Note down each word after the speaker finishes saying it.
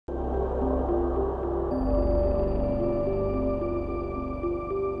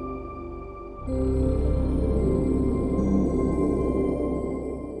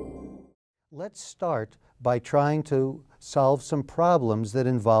Let's start by trying to solve some problems that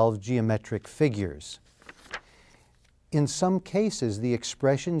involve geometric figures. In some cases, the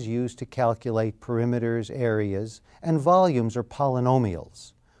expressions used to calculate perimeters, areas, and volumes are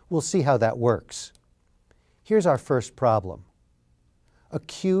polynomials. We'll see how that works. Here's our first problem. A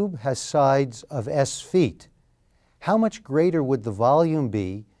cube has sides of s feet. How much greater would the volume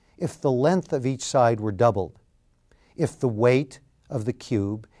be if the length of each side were doubled? If the weight of the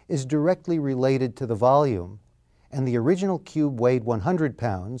cube is directly related to the volume, and the original cube weighed 100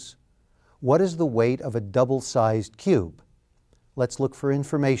 pounds, what is the weight of a double-sized cube? Let's look for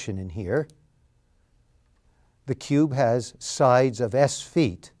information in here. The cube has sides of s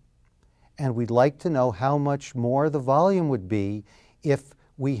feet, and we'd like to know how much more the volume would be if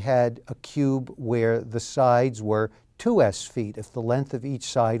we had a cube where the sides were 2s feet, if the length of each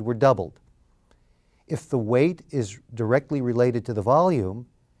side were doubled. If the weight is directly related to the volume,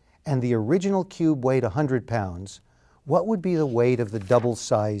 and the original cube weighed 100 pounds, what would be the weight of the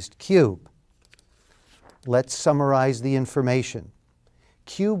double-sized cube? Let's summarize the information.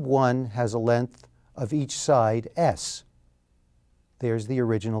 Cube 1 has a length of each side s. There's the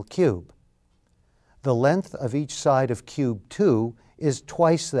original cube. The length of each side of cube 2 is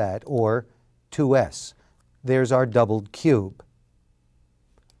twice that, or 2s. There's our doubled cube.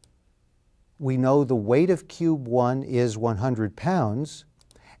 We know the weight of cube 1 is 100 pounds,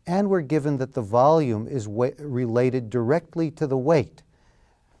 and we're given that the volume is related directly to the weight.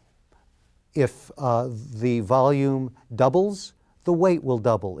 If the volume doubles, the weight will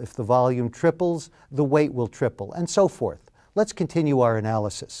double. If the volume triples, the weight will triple, and so forth. Let's continue our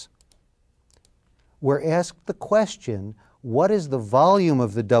analysis. We're asked the question, what is the volume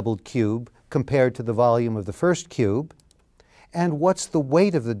of the doubled cube compared to the volume of the first cube? And what's the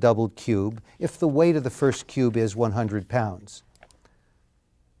weight of the doubled cube if the weight of the first cube is 100 pounds?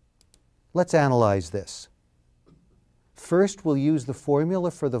 Let's analyze this. First, we'll use the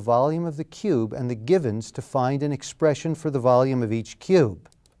formula for the volume of the cube and the givens to find an expression for the volume of each cube.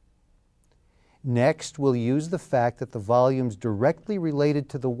 Next, we'll use the fact that the volume's directly related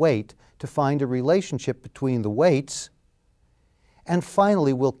to the weight to find a relationship between the weights. And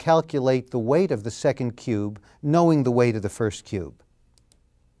finally, we'll calculate the weight of the second cube, knowing the weight of the first cube.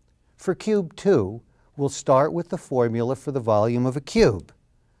 For cube 2, we'll start with the formula for the volume of a cube.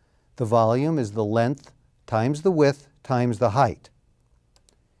 The volume is the length times the width times the height.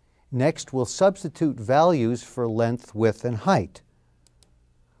 Next, we'll substitute values for length, width, and height.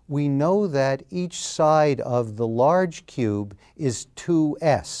 We know that each side of the large cube is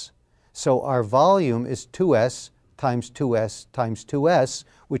 2s. So our volume is 2s times 2s times 2s,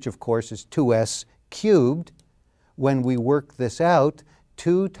 which of course is 2s cubed. When we work this out,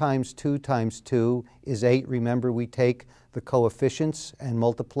 2 times 2 times 2 is 8. Remember, we take the coefficients and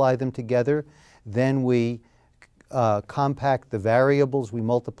multiply them together. Then we compact the variables. We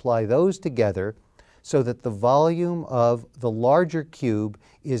multiply those together so that the volume of the larger cube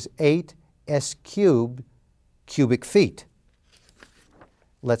is 8s cubed cubic feet.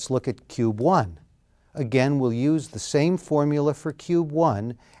 Let's look at cube 1. Again, we'll use the same formula for cube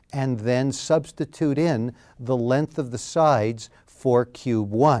 1 and then substitute in the length of the sides for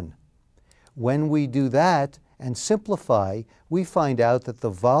cube 1. When we do that and simplify, we find out that the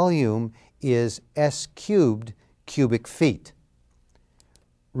volume is s cubed cubic feet.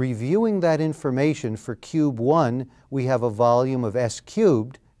 Reviewing that information, for cube 1, we have a volume of s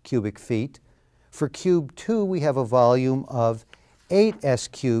cubed cubic feet. For cube 2, we have a volume of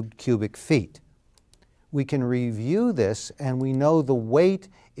 8s cubed cubic feet. We can review this, and we know the weight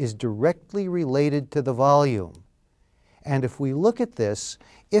is directly related to the volume. And if we look at this,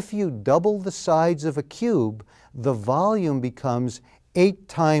 if you double the sides of a cube, the volume becomes 8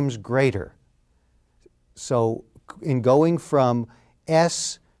 times greater. So in going from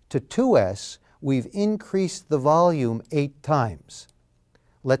s to 2s, we've increased the volume 8 times.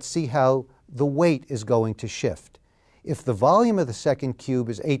 Let's see how the weight is going to shift. If the volume of the second cube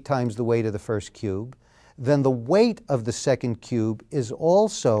is 8 times the weight of the first cube, then the weight of the second cube is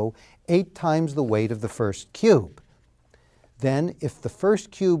also 8 times the weight of the first cube. Then, if the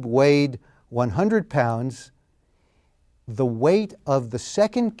first cube weighed 100 pounds, the weight of the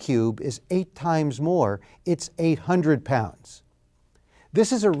second cube is 8 times more. It's 800 pounds.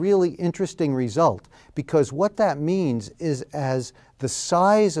 This is a really interesting result, because what that means is as the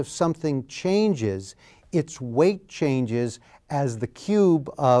size of something changes, its weight changes as the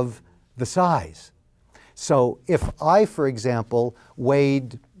cube of the size. So if I, for example,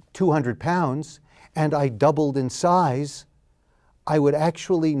 weighed 200 pounds and I doubled in size, I would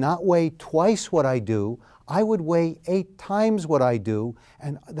actually not weigh twice what I do, I would weigh 8 times what I do,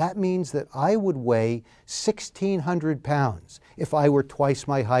 and that means that I would weigh 1,600 pounds if I were twice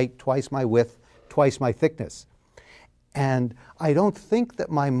my height, twice my width, twice my thickness. And I don't think that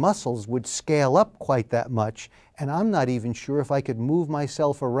my muscles would scale up quite that much, and I'm not even sure if I could move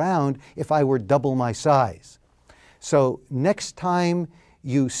myself around if I were double my size. So next time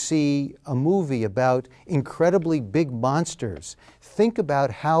you see a movie about incredibly big monsters, think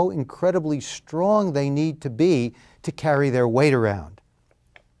about how incredibly strong they need to be to carry their weight around.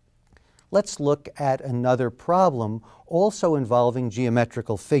 Let's look at another problem also involving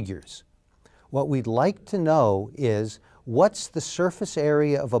geometrical figures. What we'd like to know is, what's the surface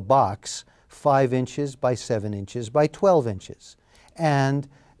area of a box 5 inches by 7 inches by 12 inches? And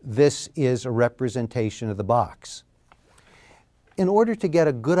this is a representation of the box. In order to get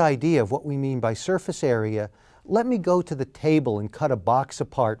a good idea of what we mean by surface area, let me go to the table and cut a box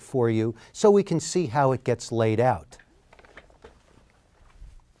apart for you so we can see how it gets laid out.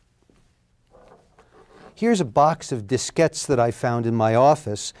 Here's a box of diskettes that I found in my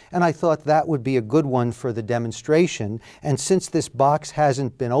office, and I thought that would be a good one for the demonstration. And since this box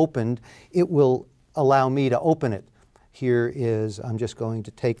hasn't been opened, it will allow me to open it. Here is, I'm just going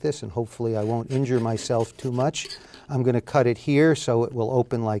to take this, and hopefully I won't injure myself too much. I'm going to cut it here so it will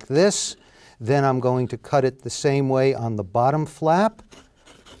open like this. Then I'm going to cut it the same way on the bottom flap,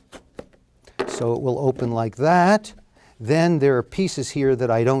 so it will open like that. Then there are pieces here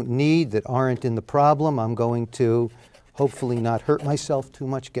that I don't need, that aren't in the problem. I'm going to hopefully not hurt myself too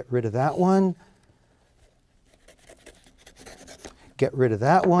much. Get rid of that one. Get rid of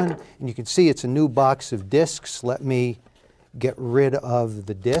that one. And you can see it's a new box of discs. Let me get rid of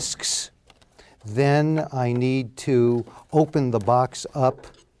the discs. Then I need to open the box up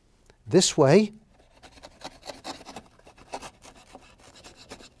this way.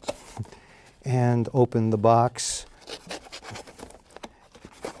 And open the box.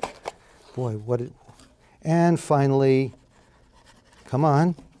 Boy, and finally, come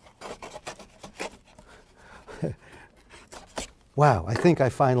on. Wow, I think I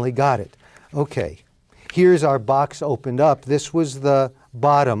finally got it. Okay, here's our box opened up. This was the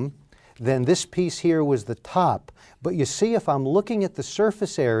bottom. Then this piece here was the top. But you see, if I'm looking at the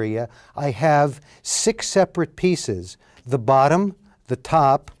surface area, I have 6 separate pieces. The bottom, the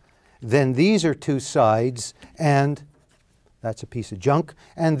top, then these are 2 sides, and that's a piece of junk,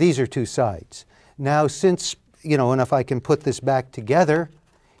 and these are 2 sides. Now since, and if I can put this back together,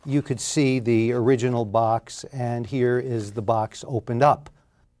 you could see the original box, and here is the box opened up.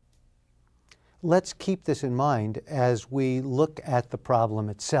 Let's keep this in mind as we look at the problem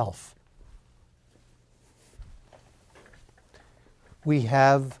itself. We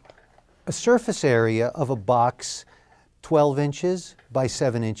have a surface area of a box 12 inches by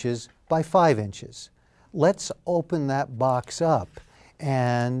 7 inches by 5 inches. Let's open that box up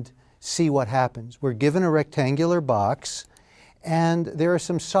and see what happens. We're given a rectangular box, and there are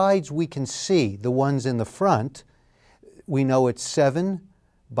some sides we can see. The ones in the front, we know it's 7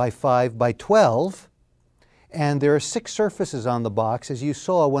 by 5 by 12, and there are 6 surfaces on the box, as you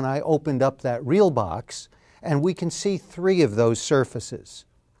saw when I opened up that real box, and we can see 3 of those surfaces.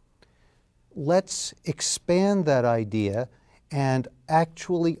 Let's expand that idea and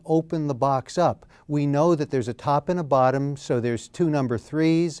actually open the box up. We know that there's a top and a bottom, so there's 2 number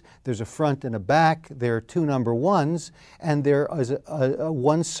 3s, there's a front and a back, there are 2 number 1s, and there is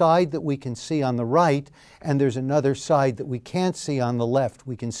one side that we can see on the right, and there's another side that we can't see on the left.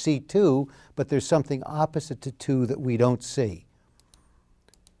 We can see 2, but there's something opposite to 2 that we don't see.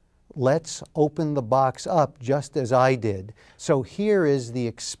 Let's open the box up just as I did. So here is the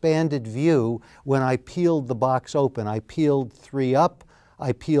expanded view when I peeled the box open. I peeled 3 up,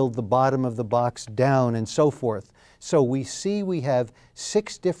 I peeled the bottom of the box down, and so forth. So we see we have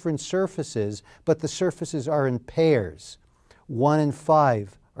 6 different surfaces, but the surfaces are in pairs. 1 and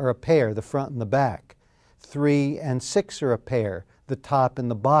 5 are a pair, the front and the back. 3 and 6 are a pair, the top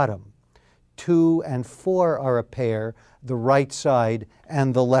and the bottom. 2 and 4 are a pair, the right side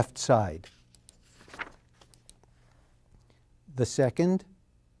and the left side. The second,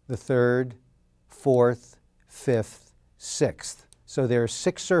 the third, fourth, fifth, sixth. So there are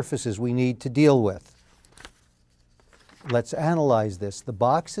 6 surfaces we need to deal with. Let's analyze this. The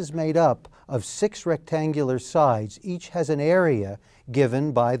box is made up of 6 rectangular sides. Each has an area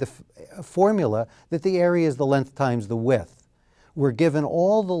given by the formula that the area is the length times the width. We're given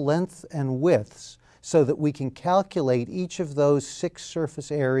all the lengths and widths so that we can calculate each of those 6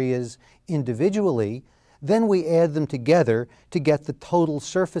 surface areas individually. Then we add them together to get the total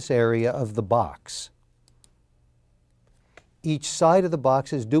surface area of the box. Each side of the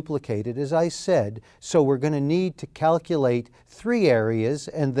box is duplicated, as I said, so we're going to need to calculate 3 areas,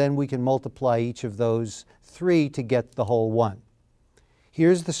 and then we can multiply each of those 3 to get the whole one.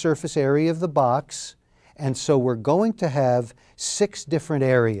 Here's the surface area of the box, and so we're going to have 6 different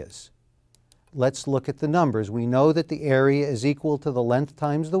areas. Let's look at the numbers. We know that the area is equal to the length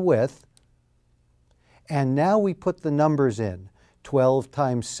times the width, and now we put the numbers in. 12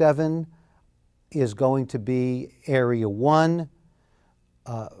 times 7 is going to be area 1,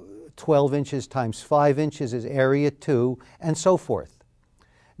 12 inches times 5 inches is area 2, and so forth.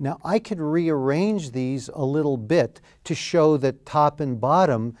 Now I could rearrange these a little bit to show that top and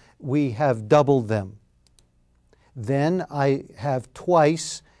bottom we have doubled them. Then I have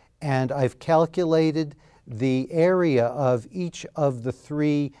twice, and I've calculated the area of each of the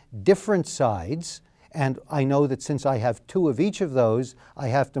 3 different sides. And I know that since I have 2 of each of those, I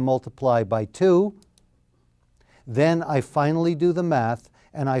have to multiply by 2. Then I finally do the math,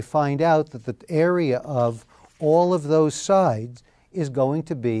 and I find out that the area of all of those sides is going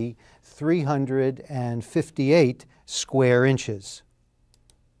to be 358 square inches.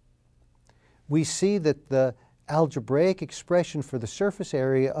 We see that the algebraic expression for the surface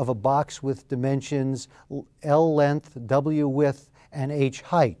area of a box with dimensions L length, W width, and h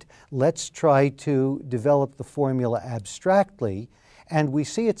height. Let's try to develop the formula abstractly, and we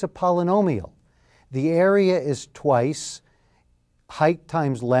see it's a polynomial. The area is twice height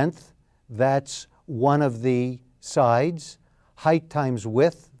times length, that's one of the sides. Height times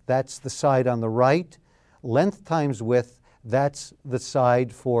width, that's the side on the right. Length times width, that's the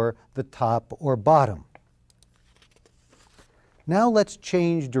side for the top or bottom. Now let's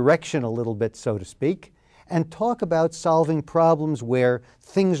change direction a little bit, so to speak, and talk about solving problems where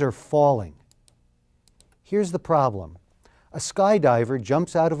things are falling. Here's the problem. A skydiver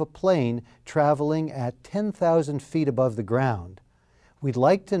jumps out of a plane traveling at 10,000 feet above the ground. We'd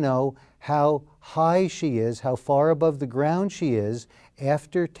like to know how high she is, how far above the ground she is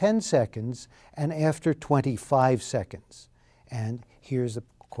after 10 seconds and after 25 seconds. And here's, of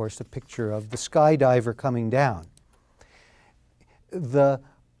course, a picture of the skydiver coming down. The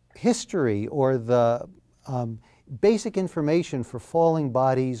history or the basic information for falling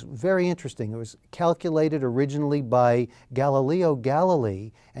bodies, very interesting. It was calculated originally by Galileo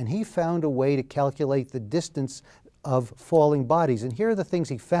Galilei, and he found a way to calculate the distance of falling bodies. And here are the things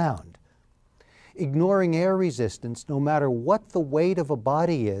he found. Ignoring air resistance, no matter what the weight of a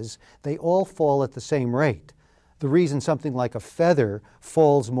body is, they all fall at the same rate. The reason something like a feather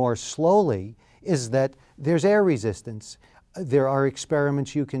falls more slowly is that there's air resistance. There are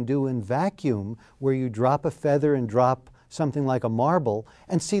experiments you can do in vacuum where you drop a feather and drop something like a marble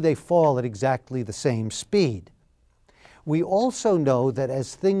and see they fall at exactly the same speed. We also know that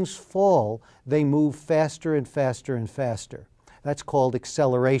as things fall, they move faster and faster and faster. That's called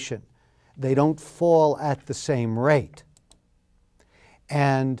acceleration. They don't fall at the same rate.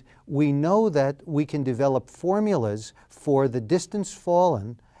 And we know that we can develop formulas for the distance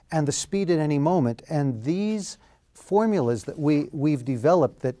fallen and the speed at any moment, and these formulas that we've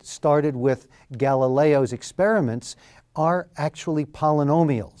developed that started with Galileo's experiments are actually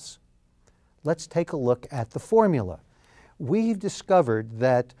polynomials. Let's take a look at the formula. We've discovered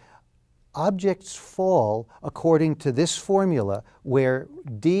that objects fall according to this formula where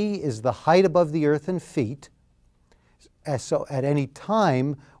d is the height above the earth in feet. So at any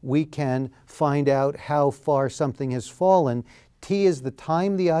time we can find out how far something has fallen. T is the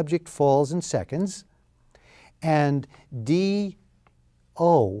time the object falls in seconds. And do,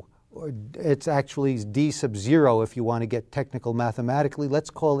 or it's actually d sub 0 if you want to get technical mathematically. Let's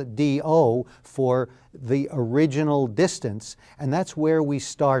call it do for the original distance, and that's where we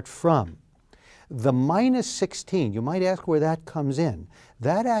start from. The minus 16, you might ask where that comes in.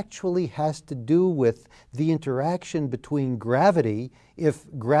 That actually has to do with the interaction between gravity. If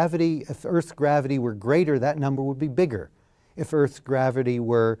Earth's gravity were greater, that number would be bigger. If Earth's gravity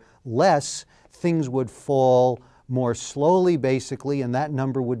were less, things would fall more slowly, basically, and that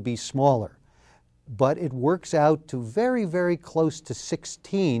number would be smaller. But it works out to very, very close to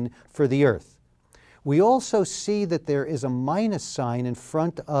 16 for the Earth. We also see that there is a minus sign in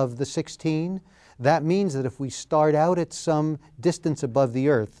front of the 16. That means that if we start out at some distance above the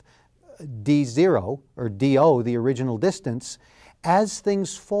Earth, d0, or do, the original distance, as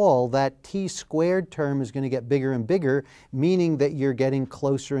things fall, that t squared term is going to get bigger and bigger, meaning that you're getting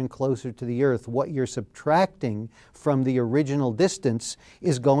closer and closer to the Earth. What you're subtracting from the original distance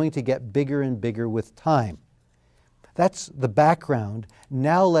is going to get bigger and bigger with time. That's the background.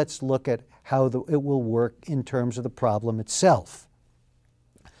 Now let's look at how it will work in terms of the problem itself.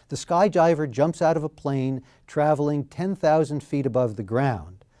 The skydiver jumps out of a plane traveling 10,000 feet above the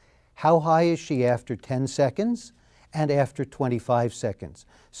ground. How high is she after 10 seconds and after 25 seconds?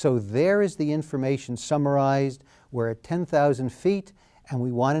 So there is the information summarized. We're at 10,000 feet, and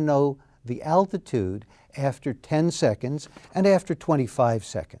we want to know the altitude after 10 seconds and after 25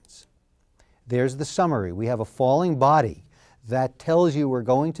 seconds. There's the summary. We have a falling body. That tells you we're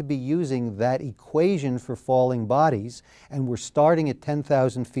going to be using that equation for falling bodies, and we're starting at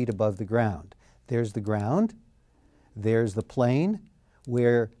 10,000 feet above the ground. There's the ground. There's the plane.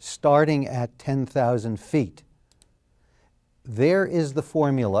 We're starting at 10,000 feet. There is the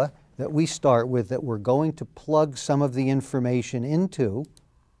formula that we start with that we're going to plug some of the information into.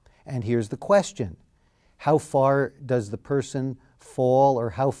 And here's the question. How far does the person fall,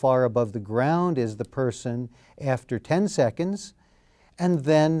 or how far above the ground is the person after 10 seconds? And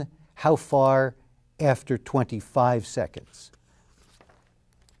then how far after 25 seconds?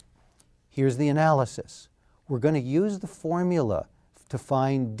 Here's the analysis. We're going to use the formula to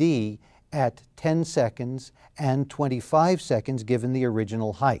find D at 10 seconds and 25 seconds given the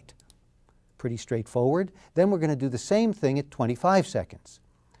original height. Pretty straightforward. Then we're going to do the same thing at 25 seconds.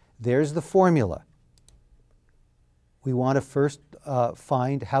 There's the formula. We want to first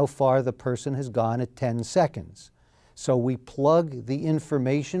find how far the person has gone at 10 seconds. So we plug the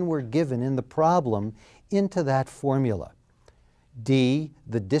information we're given in the problem into that formula. D,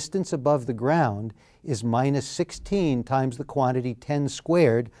 the distance above the ground, is minus 16 times the quantity 10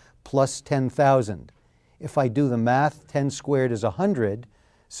 squared plus 10,000. If I do the math, 10 squared is 100,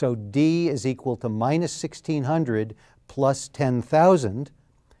 so D is equal to minus 1,600 plus 10,000.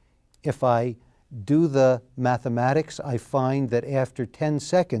 If I do the mathematics, I find that after 10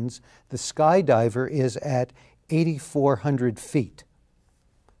 seconds, the skydiver is at 8,400 feet.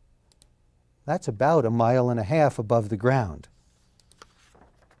 That's about 1.5 miles above the ground.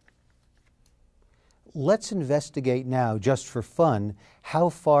 Let's investigate now, just for fun, how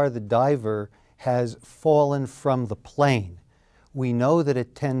far the diver has fallen from the plane. We know that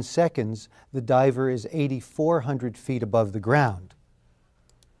at 10 seconds, the diver is 8,400 feet above the ground.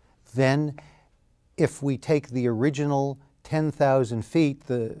 Then, if we take the original 10,000 feet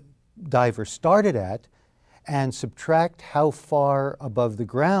the diver started at and subtract how far above the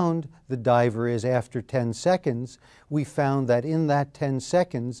ground the diver is after 10 seconds, we found that in that 10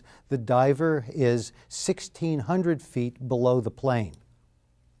 seconds, the diver is 1,600 feet below the plane.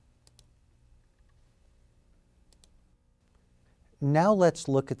 Now let's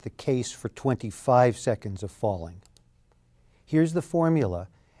look at the case for 25 seconds of falling. Here's the formula,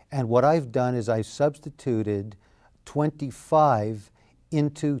 and what I've done is I've substituted 25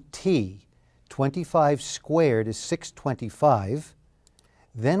 into t. 25 squared is 625.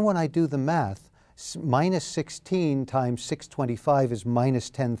 Then when I do the math, minus 16 times 625 is minus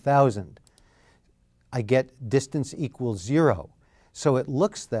 10,000. I get distance equals 0. So it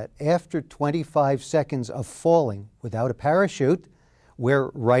looks that after 25 seconds of falling without a parachute,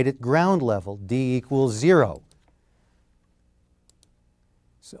 we're right at ground level. D equals 0.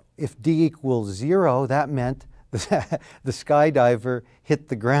 So if D equals 0, that meant the skydiver hit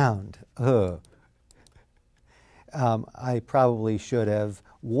the ground. I probably should have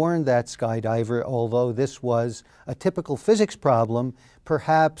warned that skydiver, although this was a typical physics problem,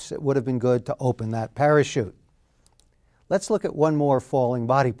 perhaps it would have been good to open that parachute. Let's look at one more falling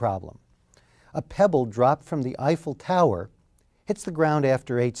body problem. A pebble dropped from the Eiffel Tower hits the ground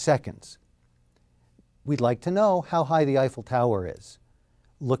after 8 seconds. We'd like to know how high the Eiffel Tower is.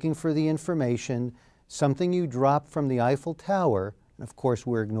 Looking for the information, something you drop from the Eiffel Tower, and of course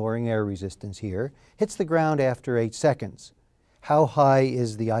we're ignoring air resistance here, hits the ground after 8 seconds. How high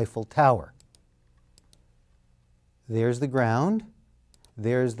is the Eiffel Tower? There's the ground.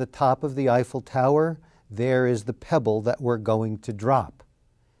 There's the top of the Eiffel Tower. There is the pebble that we're going to drop.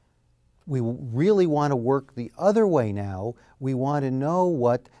 We really want to work the other way now. We want to know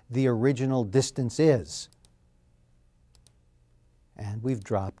what the original distance is. And we've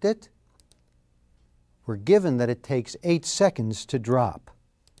dropped it. We're given that it takes 8 seconds to drop.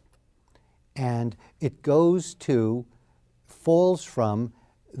 And it falls from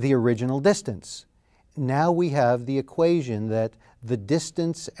the original distance. Now we have the equation that the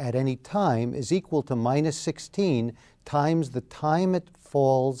distance at any time is equal to minus 16 times the time it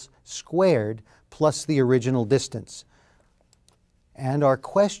falls squared plus the original distance. And our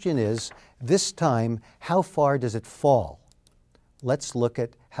question is, this time, how far does it fall? Let's look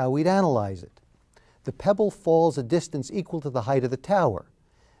at how we'd analyze it. The pebble falls a distance equal to the height of the tower.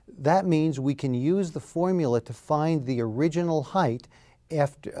 That means we can use the formula to find the original height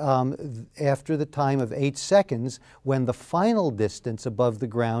after the time of 8 seconds when the final distance above the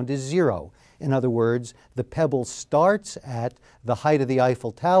ground is 0. In other words, the pebble starts at the height of the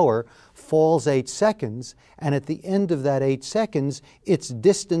Eiffel Tower, falls 8 seconds, and at the end of that 8 seconds, its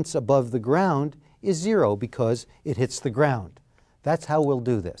distance above the ground is 0 because it hits the ground. That's how we'll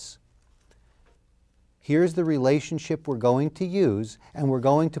do this. Here's the relationship we're going to use, and we're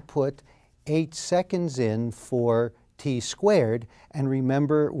going to put 8 seconds in for t squared, and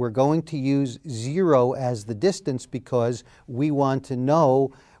remember we're going to use 0 as the distance because we want to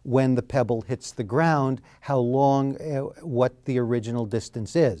know when the pebble hits the ground how long, what the original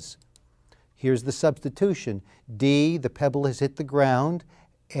distance is. Here's the substitution. D, the pebble has hit the ground.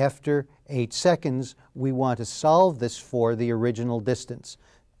 After 8 seconds, we want to solve this for the original distance.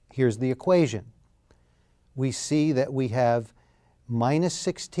 Here's the equation. We see that we have minus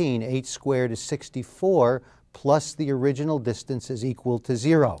 16, 8 squared is 64, plus the original distance is equal to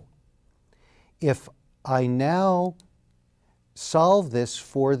 0. If I now solve this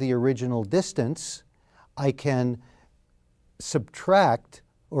for the original distance, I can subtract,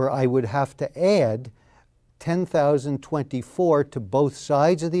 or I would have to add 10,024 to both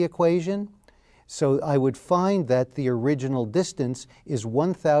sides of the equation. So I would find that the original distance is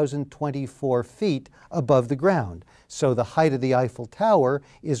 1,024 feet above the ground. So the height of the Eiffel Tower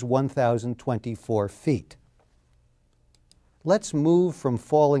is 1,024 feet. Let's move from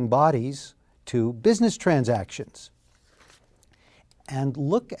falling bodies to business transactions and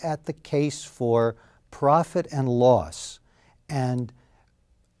look at the case for profit and loss and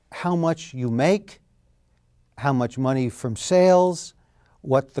how much you make, how much money from sales,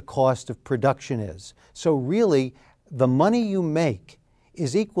 what the cost of production is. So really, the money you make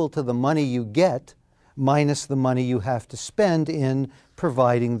is equal to the money you get minus the money you have to spend in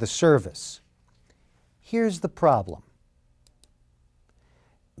providing the service. Here's the problem.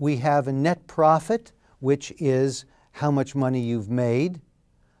 We have a net profit, which is how much money you've made,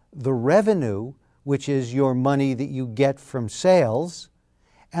 the revenue, which is your money that you get from sales,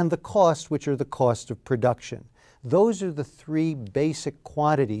 and the cost, which are the cost of production. Those are the three basic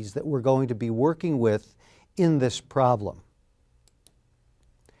quantities that we're going to be working with in this problem.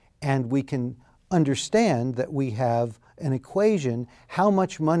 And we can understand that we have an equation, how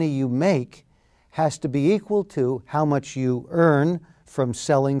much money you make has to be equal to how much you earn from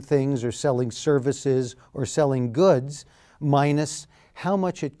selling things or selling services or selling goods, minus how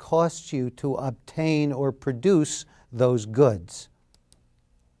much it costs you to obtain or produce those goods.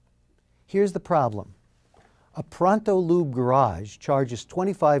 Here's the problem. A Pronto Lube garage charges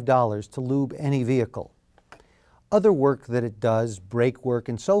 $25 to lube any vehicle. Other work that it does, brake work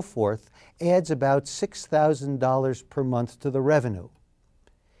and so forth, adds about $6,000 per month to the revenue.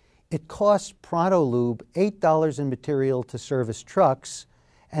 It costs Pronto Lube $8 in material to service trucks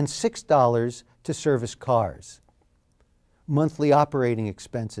and $6 to service cars. Monthly operating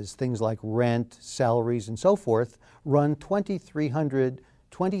expenses, things like rent, salaries, and so forth, run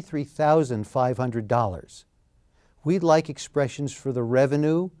 $23,500. We'd like expressions for the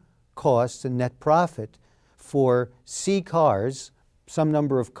revenue, costs, and net profit for C cars, some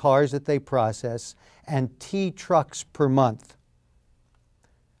number of cars that they process, and T trucks per month.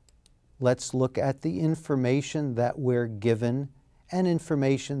 Let's look at the information that we're given and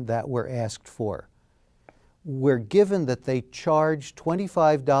information that we're asked for. We're given that they charge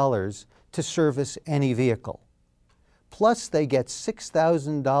 $25 to service any vehicle. Plus they get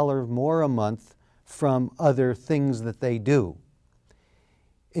 $6,000 more a month from other things that they do.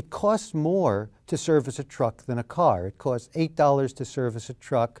 It costs more to service a truck than a car. It costs $8 to service a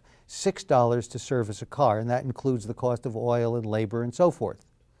truck, $6 to service a car, and that includes the cost of oil and labor and so forth.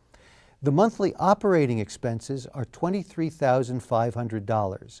 The monthly operating expenses are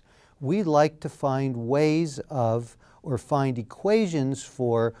 $23,500. We'd like to find ways of, or find equations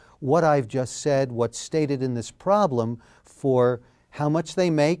for what I've just said, what's stated in this problem, for how much they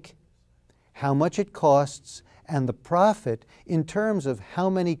make, how much it costs, and the profit in terms of how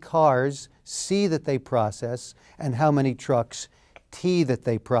many cars, C, that they process, and how many trucks, T, that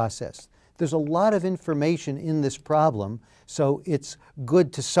they process. There's a lot of information in this problem, so it's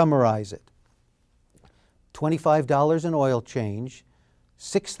good to summarize it. $25 in oil change,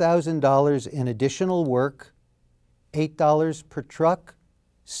 $6,000 in additional work, $8 per truck,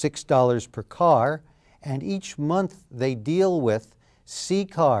 $6 per car, and each month they deal with C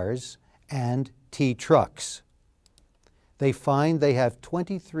cars and T trucks. They find they have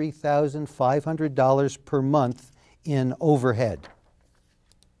 $23,500 per month in overhead.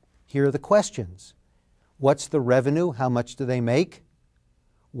 Here are the questions. What's the revenue? How much do they make?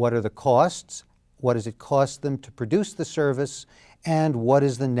 What are the costs? What does it cost them to produce the service? and what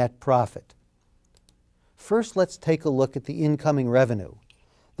is the net profit. First, let's take a look at the incoming revenue.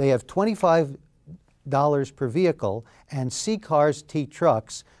 They have $25 per vehicle and C cars, T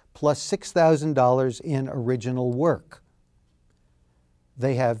trucks, plus $6,000 in original work.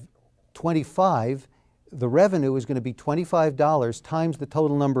 They have 25. The revenue is going to be $25 times the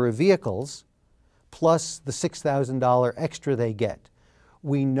total number of vehicles plus the $6,000 extra they get.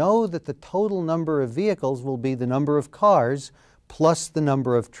 We know that the total number of vehicles will be the number of cars plus the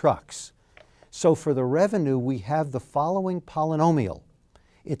number of trucks. So for the revenue, we have the following polynomial.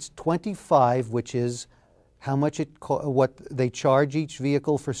 It's 25, which is how much what they charge each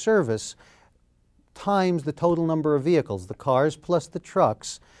vehicle for service, times the total number of vehicles, the cars plus the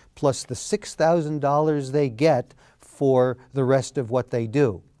trucks, plus the $6,000 they get for the rest of what they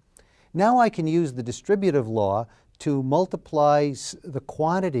do. Now I can use the distributive law to multiply the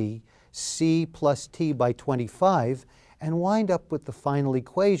quantity C plus T by 25 and wind up with the final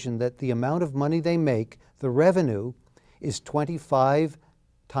equation that the amount of money they make, the revenue, is 25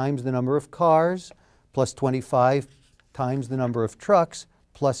 times the number of cars plus 25 times the number of trucks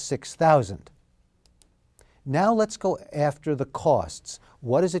plus 6,000. Now let's go after the costs.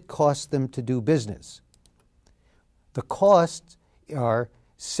 What does it cost them to do business? The costs are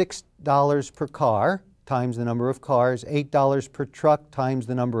 $6 per car times the number of cars, $8 per truck times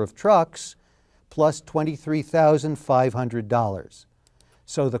the number of trucks, plus $23,500.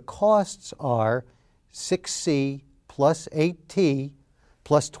 So the costs are 6C plus 8T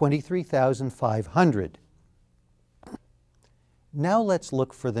plus $23,500. Now let's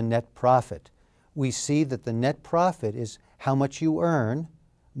look for the net profit. We see that the net profit is how much you earn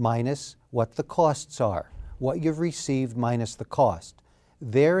minus what the costs are, what you've received minus the cost.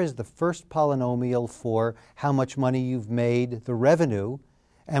 There is the first polynomial for how much money you've made, the revenue,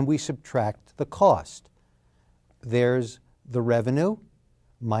 and we subtract the cost. There's the revenue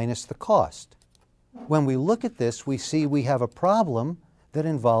minus the cost. When we look at this, we see we have a problem that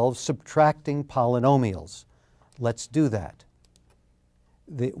involves subtracting polynomials. Let's do that.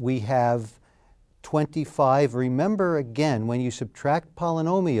 We have 25. Remember again, when you subtract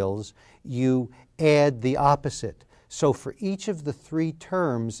polynomials, you add the opposite. So for each of the three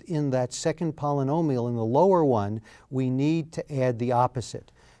terms in that second polynomial, in the lower one, we need to add the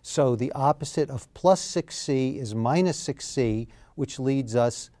opposite. So the opposite of plus 6c is minus 6c, which leaves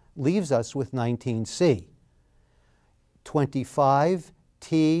us with 19c.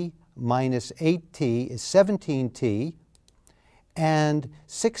 25t minus 8t is 17t, and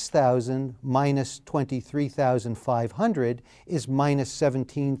 6,000 minus 23,500 is minus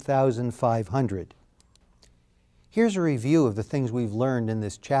 17,500. Here's a review of the things we've learned in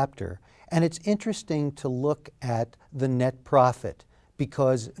this chapter, and it's interesting to look at the net profit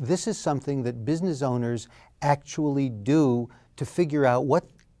because this is something that business owners actually do to figure out what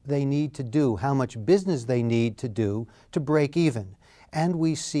they need to do, how much business they need to do to break even. And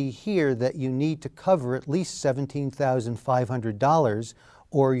we see here that you need to cover at least $17,500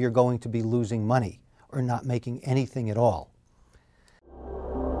 or you're going to be losing money or not making anything at all.